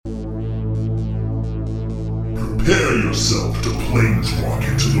yourself to planeswalk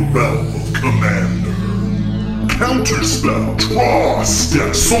into the realm of Commander. Counterspell, draw a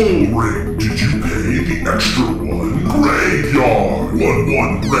step, Soul Ring. Did you pay the extra one? Graveyard,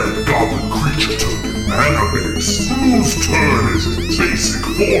 1/1 red goblin creature token, mana base. Whose turn is it? Basic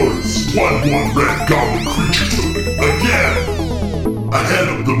forest, 1/1 red goblin creature token. Again, ahead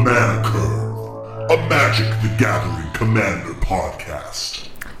of the mana curve. A Magic the Gathering Commander podcast.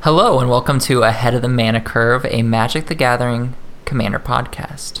 Hello and welcome to Ahead of the Mana Curve, a Magic the Gathering Commander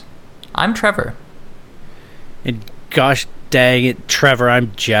podcast. I'm Trevor. And gosh dang it, Trevor,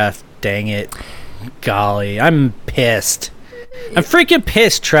 I'm Jeff. Dang it. Golly, I'm pissed. I'm freaking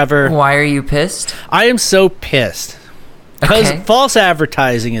pissed, Trevor. Why are you pissed? I am so pissed. Because Okay. false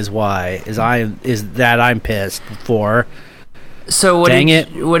advertising is why I'm pissed for. So what Dang did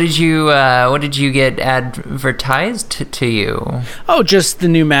it. what did you get advertised to you? Oh, just the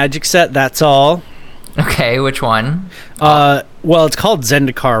new Magic set, that's all. Okay, which one? Well, it's called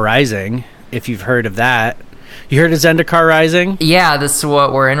Zendikar Rising, if you've heard of that. You heard of Zendikar Rising? Yeah, this is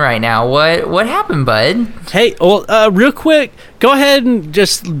what we're in right now. What happened, bud? Hey, well, real quick, go ahead and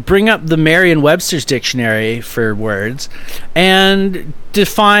just bring up the Merriam-Webster's dictionary for words and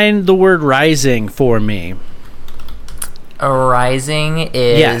define the word rising for me. A rising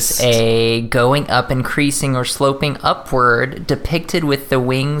is Yes. a going up, increasing, or sloping upward, depicted with the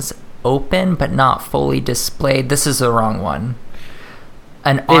wings open but not fully displayed. This is the wrong one.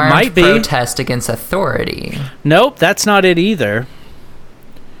 An armed might be. protest against authority. Nope, that's not it either.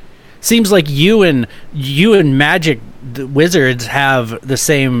 Seems like you and Magic the Wizards have the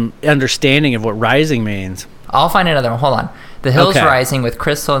same understanding of what rising means. I'll find another one. Hold on. The Hills Okay. Rising with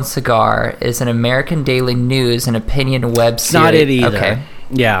Crystal and Cigar is an American daily news and opinion web series. It's not it either. Okay.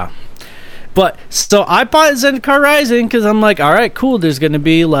 Yeah. But, so I bought Zendikar Rising because I'm like, all right, cool, there's going to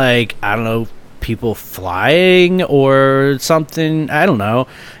be like, I don't know, people flying or something, I don't know.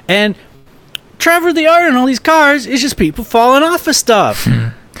 And Trevor, the art on all these cards is just people falling off of stuff.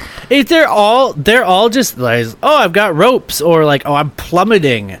 They're all just like, oh, I've got ropes, or like, oh, I'm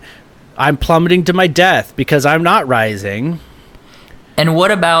plummeting to my death because I'm not rising. And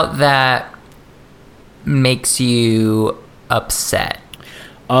what about that makes you upset?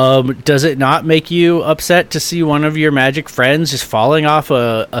 Does it not make you upset to see one of your Magic friends just falling off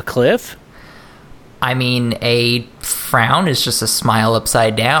a cliff? I mean, a frown is just a smile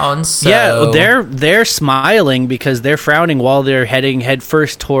upside down. So Yeah, they're smiling because they're frowning while they're heading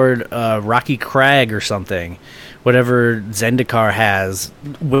headfirst toward Rocky Crag or something. Whatever Zendikar has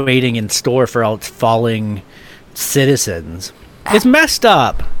waiting in store for all its falling citizens. It's messed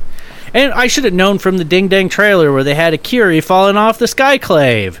up. And I should have known from the Ding Dang trailer where they had Akiri falling off the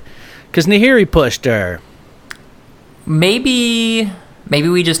Skyclave because Nahiri pushed her. maybe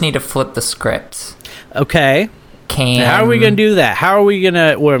we just need to flip the script. Okay. How are we going to do that? How are we going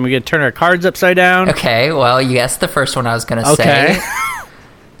to... What, are we going to turn our cards upside down? Okay, well, you guessed the first one I was going to Okay. say.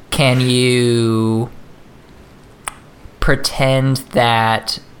 Can you pretend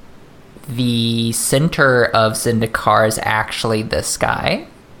that the center of Zendikar is actually the sky?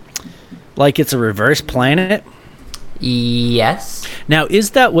 Like it's a reverse planet? Yes. Now,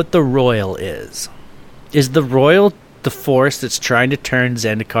 is that what the Royal is? Is the Royal the force that's trying to turn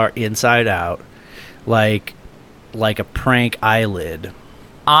Zendikar inside out? Like a prank eyelid?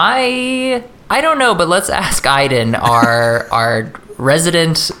 I don't know, but let's ask Aiden, our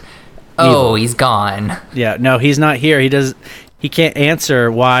resident... Oh, he's gone. Yeah, no, he's not here. He can't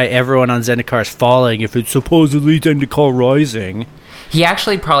answer why everyone on Zendikar is falling if it's supposedly Zendikar Rising. He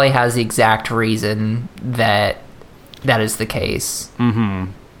actually probably has the exact reason that is the case.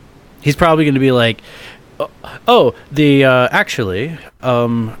 He's probably going to be like, actually,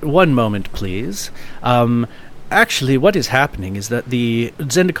 one moment, please. Actually, what is happening is that the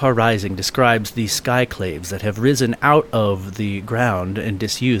Zendikar Rising describes the skyclaves that have risen out of the ground in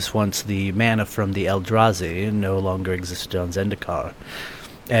disuse once the mana from the Eldrazi no longer existed on Zendikar.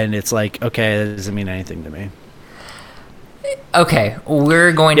 And it's like, okay, that doesn't mean anything to me. Okay,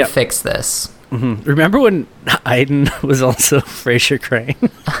 we're going Yep. to fix this. Remember when Aiden was also Fraser Crane?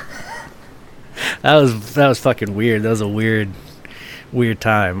 That was fucking weird. That was a weird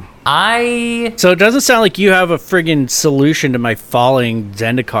time. So it doesn't sound like you have a friggin' solution to my falling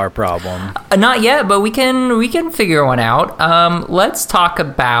Zendikar problem. Not yet, but we can figure one out. Let's talk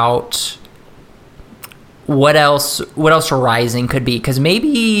about what else Rising could be, because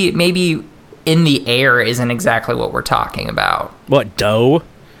maybe in the air isn't exactly what we're talking about. What, dough?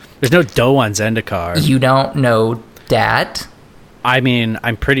 There's no dough on Zendikar. You don't know that? I mean,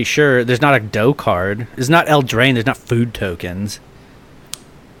 I'm pretty sure there's not a dough card. There's not Eldraine. There's not food tokens.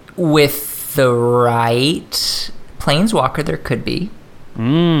 With the right planeswalker there could be.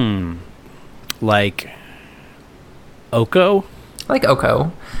 Like Oko? Like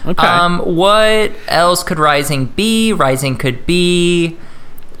Oko. Okay. What else could Rising be? Rising could be,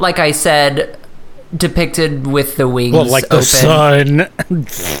 like I said, depicted with the wings like open. the sun.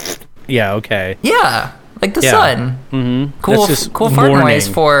 Yeah, okay. Yeah, like the sun. Mm-hmm. Cool fart noise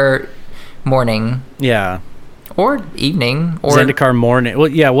for morning. Yeah. Or evening. Or Zendikar morning. Well,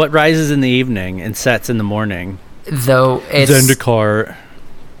 yeah, what rises in the evening and sets in the morning? Though it's... Zendikar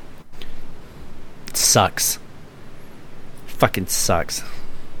sucks. Fucking sucks.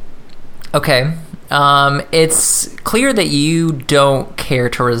 Okay. It's clear that you don't care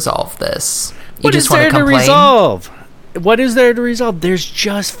to resolve this. You What just is want there to to complain. resolve? What is there to resolve? There's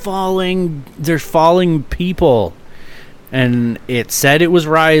just falling people. And it said it was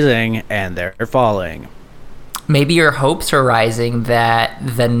rising, and they're falling. Maybe your hopes are rising that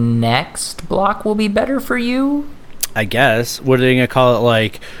the next block will be better for you? I guess. What are they going to call it?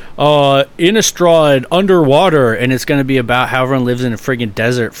 Like, Innistrad underwater, and it's going to be about how everyone lives in a friggin'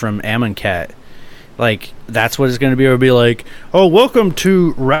 desert from Amonkhet. Like, that's what it's going to be. It'll be like, oh, welcome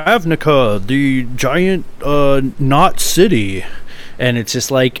to Ravnica, the giant knot city. And it's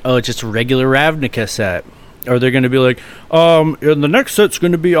just like, oh, it's just a regular Ravnica set. Or they're going to be like, and the next set's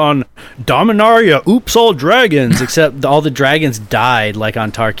going to be on Dominaria, oops, all dragons, except all the dragons died, like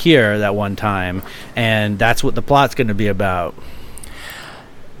on Tarkir that one time. And that's what the plot's going to be about.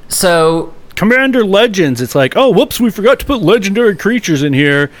 So... Commander Legends, it's like, oh, whoops, we forgot to put legendary creatures in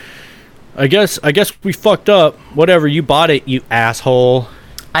here. I guess we fucked up. Whatever, you bought it, you asshole.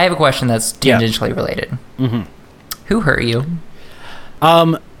 I have a question that's tangentially related. Mm-hmm. Who hurt you?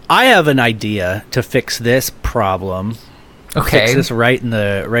 I have an idea to fix this problem. Okay. Fix this right in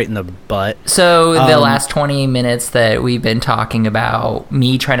the butt. So the last 20 minutes that we've been talking about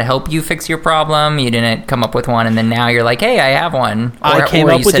me trying to help you fix your problem, you didn't come up with one, and then now you're like, hey, I have one. I came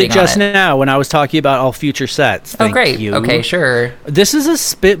up with it just now when I was talking about all future sets. Thank great. you. Okay, sure. This is a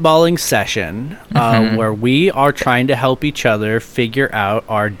spitballing session where we are trying to help each other figure out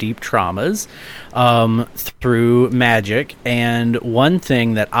our deep traumas through Magic. And one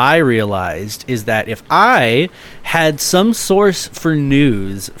thing that I realized is that if I had some source for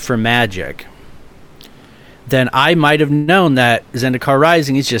news for Magic, then I might have known that Zendikar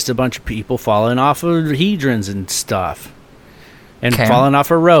Rising is just a bunch of people falling off of hedrons and stuff. And falling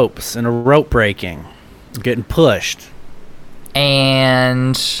off of ropes and a rope breaking. Getting pushed.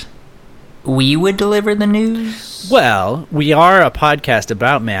 And we would deliver the news? Well, we are a podcast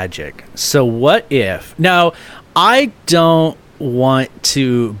about Magic. So what if... Now, I don't want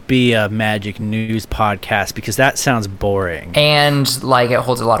to be a Magic news podcast because that sounds boring. And, like, it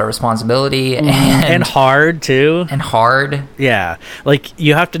holds a lot of responsibility. And hard, too. And hard. Yeah. Like,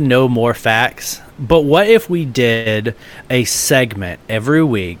 you have to know more facts. But what if we did a segment every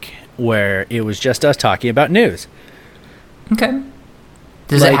week where it was just us talking about news? Okay.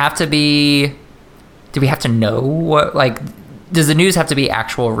 Does it have to be... Do we have to know what, like... Does the news have to be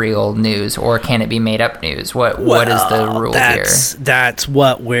actual real news, or can it be made up news? What is the rule here? That's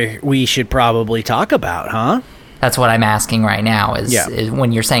what we should probably talk about, huh? That's what I'm asking right now. Is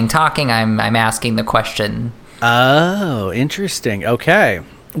when you're saying talking, I'm asking the question. Oh, interesting. Okay.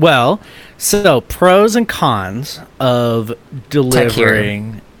 Well, so pros and cons of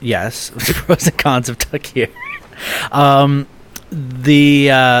delivering. Takir. Yes, pros and cons of Takir.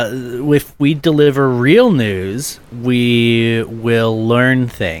 If we deliver real news, we will learn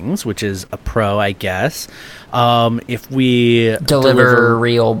things, which is a pro, I guess. If we deliver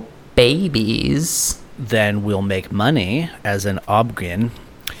real babies, then we'll make money as an Obgyn.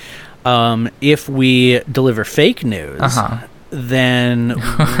 If we deliver fake news, then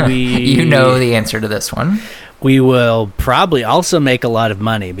we... You know the answer to this one. We will probably also make a lot of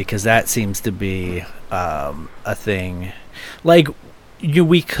money, because that seems to be a thing. Like,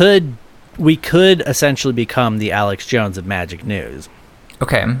 we could essentially become the Alex Jones of Magic News.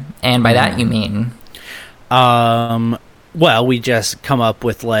 Okay, and by that you mean? Well, we just come up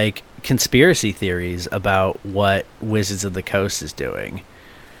with, like, conspiracy theories about what Wizards of the Coast is doing.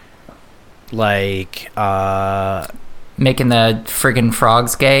 Like, making the friggin'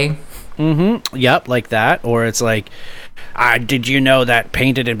 frogs gay? Mm-hmm. Yep, like that. Or it's like, did you know that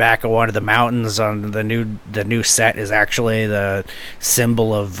painted in back of one of the mountains on the new set is actually the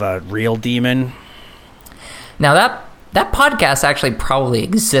symbol of real demon? Now that podcast actually probably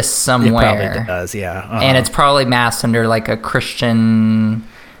exists somewhere. It probably does, yeah. And it's probably masked under like a Christian.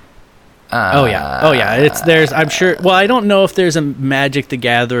 Oh yeah. There's. I'm sure. Well, I don't know if there's a Magic the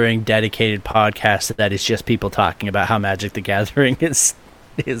Gathering dedicated podcast that is just people talking about how Magic the Gathering is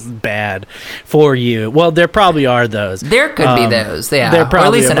is bad for you. Well, there probably are those. There could be those, yeah. There probably or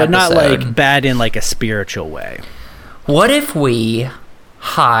at least are, an but not episode. like bad in like a spiritual way. What if we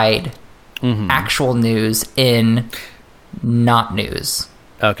hide actual news in not news?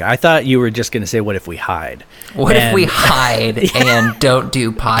 Okay, I thought you were just going to say, what if we hide? What if we hide and don't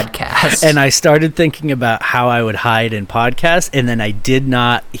do podcasts? And I started thinking about how I would hide in podcasts, and then I did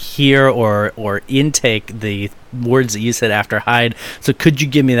not hear or intake the words that you said after hide. So could you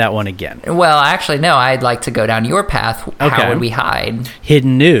give me that one again? Well, actually, no. I'd like to go down your path. Okay. How would we hide?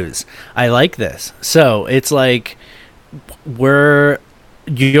 Hidden news. I like this. So it's like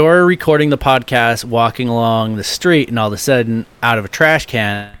you're recording the podcast, walking along the street, and all of a sudden, out of a trash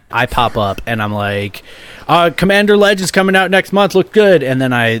can, I pop up, and I'm like, Commander Legends coming out next month, look good, and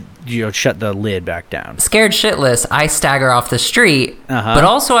then I shut the lid back down. Scared shitless, I stagger off the street, but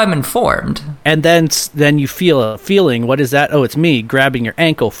also I'm informed. And then you feel a feeling, what is that? Oh, it's me grabbing your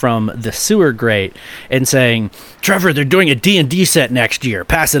ankle from the sewer grate and saying, Trevor, they're doing a D&D set next year,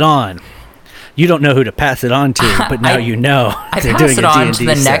 pass it on. You don't know who to pass it on to, but now you know. I pass it on to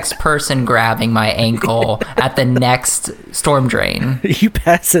the next person grabbing my ankle at the next storm drain. You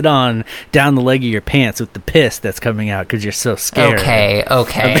pass it on down the leg of your pants with the piss that's coming out because you're so scared. Okay.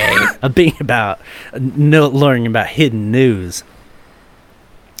 Of being learning about hidden news.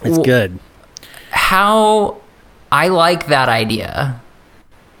 It's good. How I like that idea.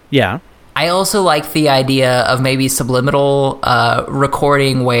 Yeah. I also like the idea of maybe subliminal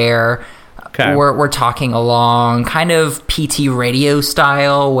recording where we're talking along, kind of PT radio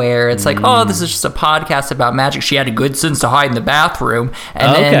style, where it's like, oh, this is just a podcast about magic. She had a good sense to hide in the bathroom,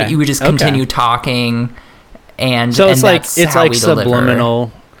 and then you would just continue talking, and so it's that's like how we subliminal.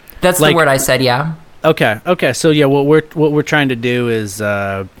 Deliver. That's the word I said. Yeah. Okay. So yeah, what we're trying to do is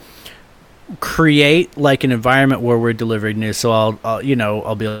create like an environment where we're delivering news. So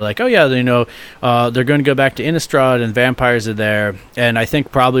I'll be like, oh yeah, they're going to go back to Innistrad and vampires are there, and I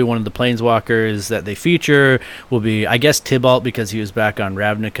think probably one of the planeswalkers that they feature will be, I guess, Tybalt, because he was back on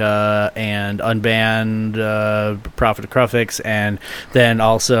Ravnica, and Unbanned, Prophet of Kruphix, and then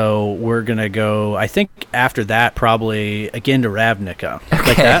also we're gonna go, I think after that, probably again to Ravnica. Okay.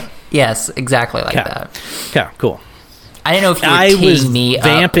 Like that. Yes, exactly like that. Okay, cool. I didn't know if you were teeing me up.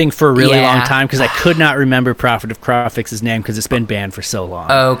 Vamping for a really long time because I could not remember Prophet of Kruphix's name because it's been banned for so long.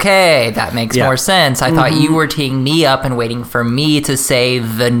 Okay, that makes more sense. I thought you were teeing me up and waiting for me to say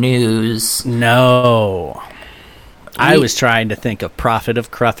the news. No. I was trying to think of Prophet of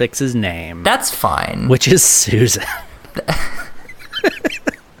Kruphix's name. That's fine. Which is Susan.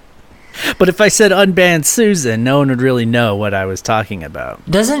 But if I said unbanned Susan, no one would really know what I was talking about.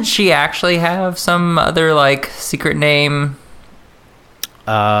 Doesn't she actually have some other, like, secret name?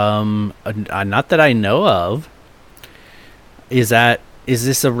 Not that I know of. Is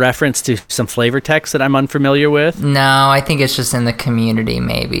this a reference to some flavor text that I'm unfamiliar with? No, I think it's just in the community,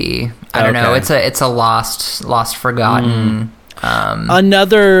 maybe. I don't know. It's a lost, forgotten.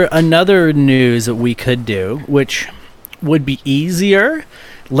 Another news that we could do, which would be easier,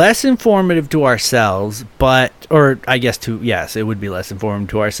 less informative to ourselves, it would be less informative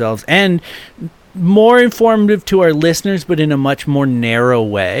to ourselves and more informative to our listeners, but in a much more narrow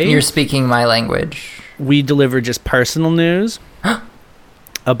way. You're speaking my language. We deliver just personal news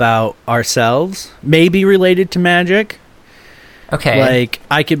about ourselves, maybe related to magic. Okay. Like,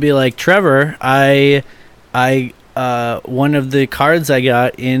 I could be like, Trevor, I one of the cards I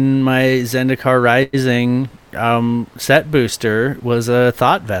got in my Zendikar Rising set booster was a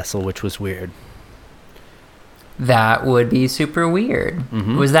Thought Vessel, which was weird. That would be super weird.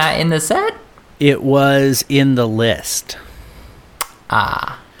 Mm-hmm. Was that in the set? It was in the list.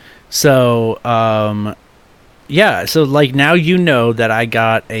 So, so like now you know that I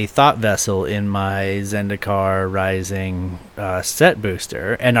got a Thought Vessel in my Zendikar Rising set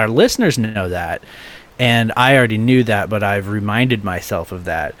booster, and our listeners know that. And I already knew that, but I've reminded myself of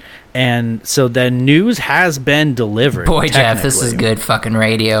that. And so then news has been delivered. Boy, Jeff, this is good fucking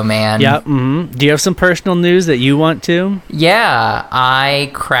radio, man. Yeah. Mm-hmm. Do you have some personal news that you want to? Yeah, I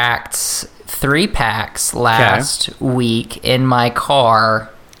cracked 3 packs last week in my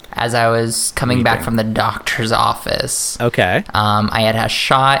car as I was coming back from the doctor's office. Okay. I had a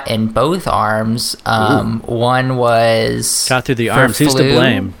shot in both arms. One was shot through the arms. Who's to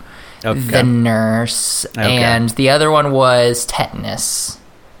blame? Okay. The nurse, and the other one was tetanus.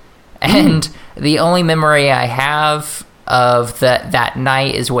 And the only memory I have of that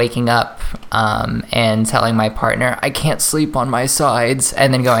night is waking up and telling my partner, I can't sleep on my sides,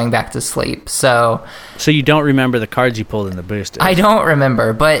 and then going back to sleep. So you don't remember the cards you pulled in the booster? I don't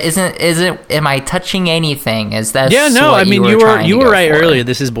remember, but am I touching anything? Is that I mean, you were right earlier.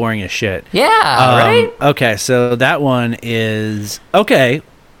 This is boring as shit. Yeah, right? Okay, so that one is... Okay,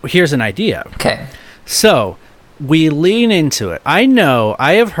 here's an idea. Okay. So, we lean into it. I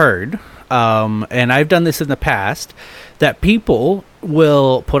have heard, and I've done this in the past, that people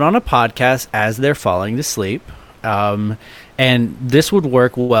will put on a podcast as they're falling to sleep. And this would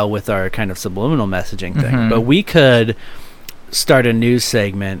work well with our kind of subliminal messaging thing. Mm-hmm. But we could start a news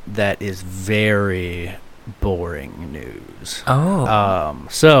segment that is very boring news. Oh.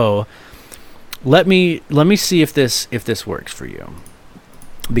 So let me see if this works for you.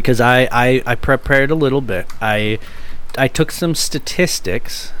 Because I prepared a little bit. I took some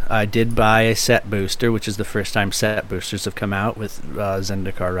statistics. I did buy a set booster, which is the first time set boosters have come out with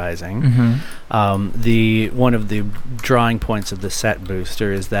Zendikar Rising. Mm-hmm. One of the drawing points of the set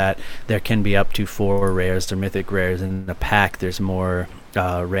booster is that there can be up to 4 rares or mythic rares in the pack. There's more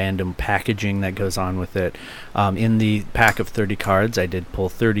random packaging that goes on with it. In the pack of 30 cards, I did pull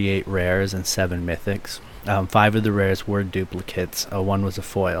 38 rares and 7 mythics. 5 of the rares were duplicates. 1 was a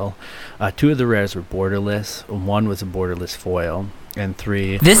foil. 2 of the rares were borderless. 1 was a borderless foil, and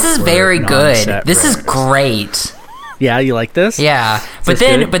 3. This is very good. This is great. Yeah, you like this? Yeah, but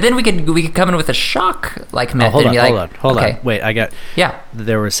then we could come in with a shock like method. Hold on, and be hold on. Wait, Yeah.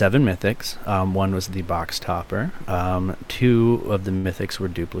 There were 7 mythics. 1 was the box topper. 2 of the mythics were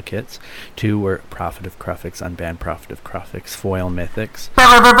duplicates. 2 were Prophet of Kruphix, Unbanned Prophet of Kruphix, foil mythics.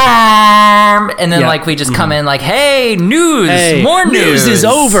 And then we just come in like, hey, news, hey, more news. News is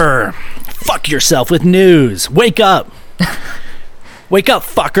over. Fuck yourself with news. Wake up. Wake up,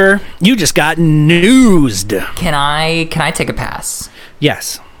 fucker. You just got newsed. Can I take a pass?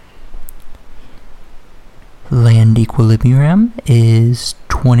 Yes. Land Equilibrium is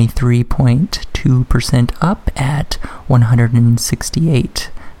 23.2% up at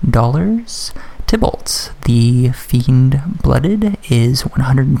 $168. Tybalt, the Fiend Blooded, is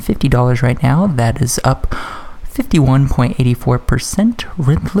 $150 right now. That is up 51.84%.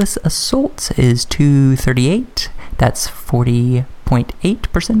 Ringless Assault is $238. That's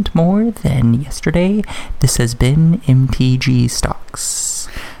 40.8% more than yesterday. This has been MTG Stocks.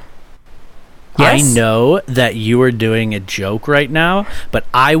 Yes? I know that you are doing a joke right now, but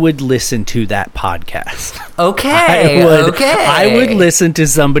I would listen to that podcast. Okay, I would listen to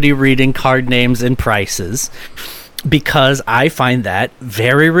somebody reading card names and prices because I find that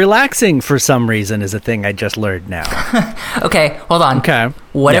very relaxing for some reason is a thing I just learned now. Okay, hold on. Okay.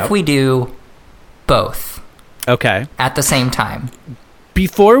 What if we do both? Okay. At the same time.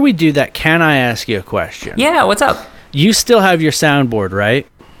 Before we do that, can I ask you a question? Yeah, what's up? You still have your soundboard, right?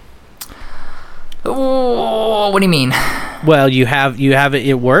 Oh, what do you mean? Well, you have it.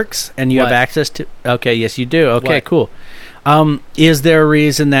 It works, and you What? have access to. Okay, yes, you do. Okay, What? cool. Is there a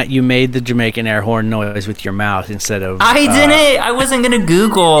reason that you made the Jamaican air horn noise with your mouth instead of? I didn't. I wasn't gonna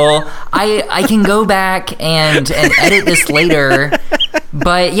Google. I can go back and edit this later.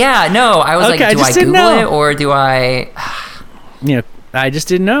 But yeah, no. I was Okay, I like, do I just didn't Google know. it or do I? I just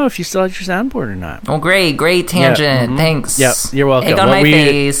didn't know if you still had your soundboard or not. Oh, great tangent. mhm. Thanks. Yep, you're welcome. Egg on What my were you-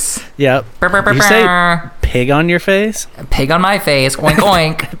 face. Yep. Brr, brr, brr, You say brr. pig on your face? Pig on my face. Oink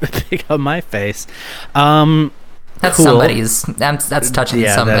oink. Pig on my face. That's Cool. somebody's. That's touching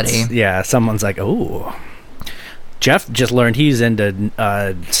somebody. Someone's like, oh. Jeff just learned he's into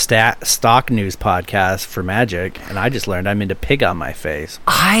stock news podcast for Magic, and I just learned I'm into pig on my face.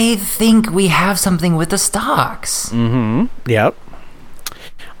 I think we have something with the stocks. Mm-hmm. Yep.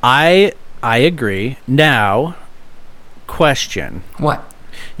 I agree. Now, question. What?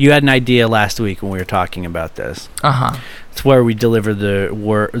 You had an idea last week when we were talking about this. Uh-huh. It's where we deliver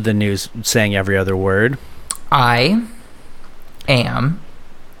the news saying every other word. I am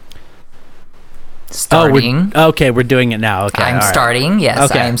starting. We're doing it now. Okay. I'm all right. starting. Yes,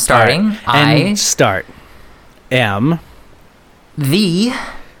 Okay, I am starting. all right. And start. The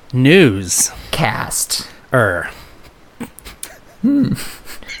News. cast.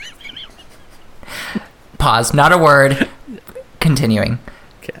 Pause. Not a word. Continuing.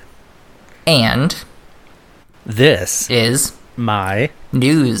 Okay. And This is my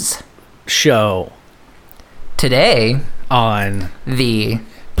news. show Today, on the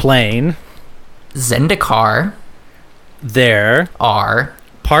plane. Zendikar There are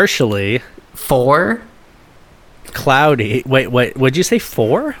partially 4. cloudy. Wait, what'd you say?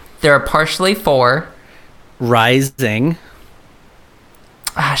 4? There are partially 4. Rising.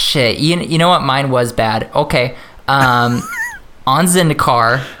 Ah, shit. You know what? Mine was bad. Okay. On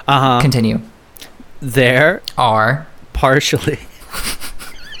Zendikar, continue. There Are partially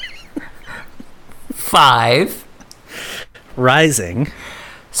 5 rising.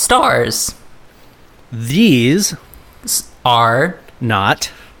 stars. These Are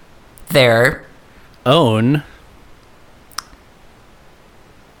not their own.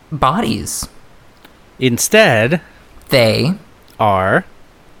 bodies. Instead, They are.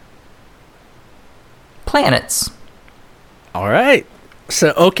 planets. All right. So,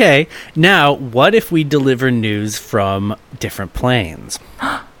 okay. Now, what if we deliver news from different planes?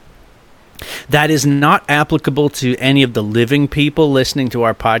 That is not applicable to any of the living people listening to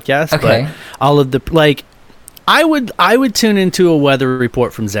our podcast. Okay. But all of the, like, I would tune into a weather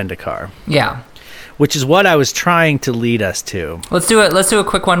report from Zendikar, Yeah. which is what I was trying to lead us to. Let's do it. Let's do a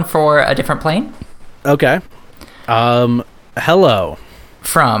quick one for a different plane. Okay. Hello.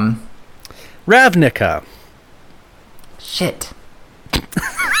 From Ravnica. shit.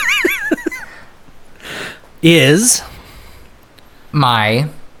 Is My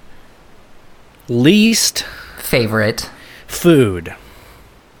least favorite. food.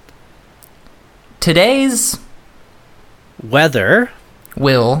 Today's Weather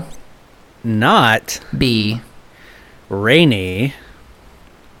will not be, rainy.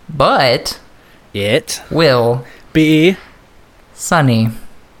 but It will be sunny.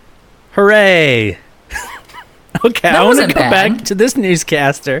 hooray. Okay, That I want to wasn't go bad. back to this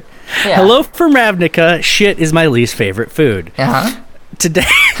newscaster. Yeah. Hello from Ravnica. Shit is my least favorite food. Uh-huh. Today,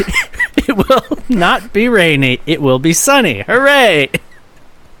 it will not be rainy. It will be sunny. Hooray.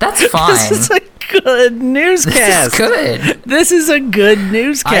 That's fine. This is a good newscast. This is good. This is a good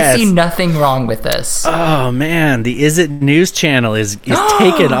newscast. I see nothing wrong with this. Oh, man. The Is It News channel is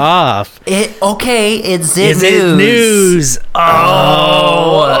taken off. It's Is It News?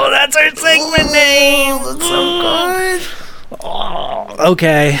 Oh, that's our segment name. That's so good.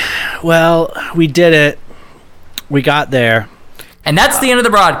 Okay. Well, we did it. We got there. And that's the end of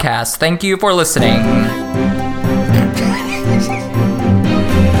the broadcast. Thank you for listening.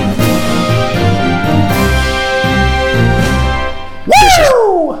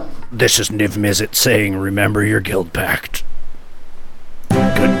 This is Niv Mizzet saying, remember your guild pact.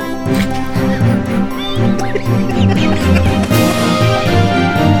 Good.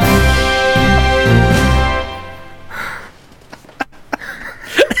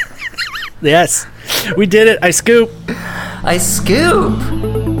 Yes, we did it. I scoop. I scoop.